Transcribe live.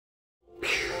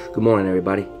Good morning,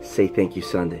 everybody. Say Thank You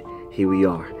Sunday. Here we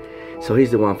are. So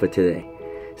here's the one for today.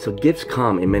 So gifts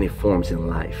come in many forms in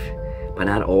life, but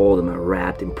not all of them are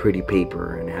wrapped in pretty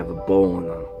paper and have a bow on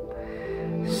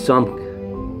them.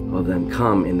 Some of them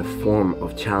come in the form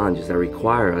of challenges that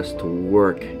require us to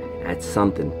work at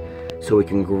something so we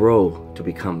can grow to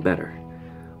become better,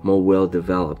 more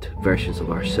well-developed versions of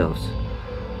ourselves.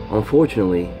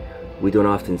 Unfortunately, we don't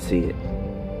often see it.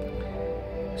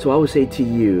 So I would say to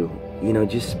you,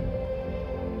 just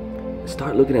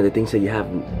start looking at the things that you have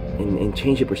and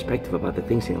change your perspective about the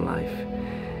things in life,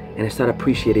 and start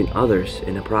appreciating others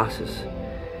in the process.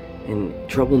 And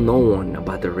trouble no one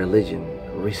about their religion.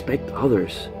 Respect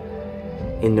others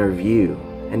in their view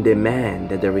and demand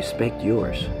that they respect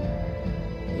yours.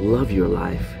 Love your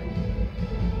life.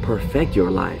 Perfect your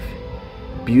life.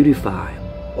 Beautify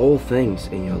all things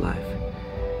in your life.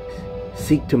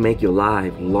 Seek to make your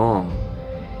life long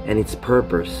and its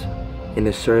purpose in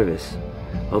the service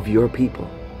of your people.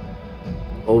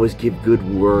 Always give good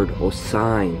word or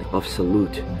sign of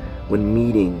salute when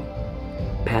meeting,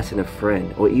 passing a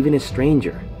friend, or even a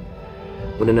stranger.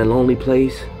 When in a lonely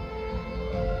place,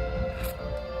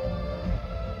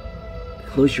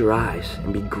 close your eyes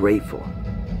and be grateful.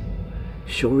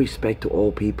 Show respect to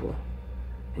all people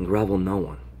and grovel no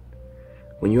one.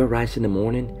 When you arise in the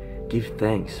morning, give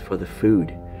thanks for the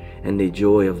food and the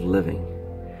joy of living.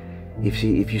 If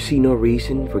you see no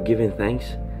reason for giving thanks,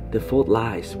 the fault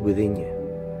lies within you.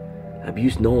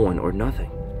 Abuse no one or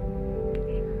nothing.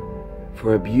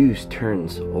 For abuse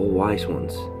turns all wise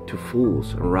ones to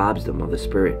fools and robs them of the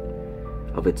spirit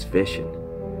of its vision.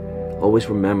 Always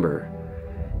remember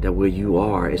that where you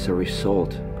are is a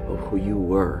result of who you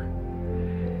were.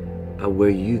 But where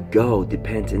you go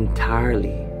depends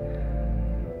entirely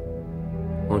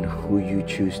on who you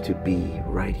choose to be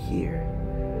right here,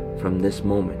 from this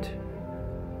moment,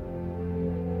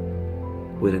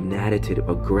 with an attitude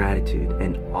of gratitude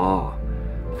and awe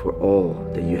for all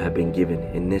that you have been given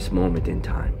in this moment in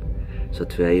time. So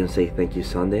today on Say Thank You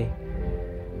Sunday,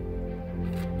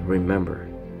 remember,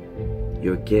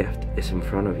 your gift is in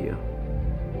front of you.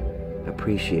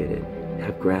 Appreciate it,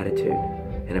 have gratitude,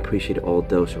 and appreciate all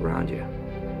those around you.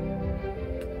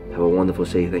 Have a wonderful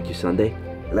Say Thank You Sunday.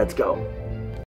 Let's go.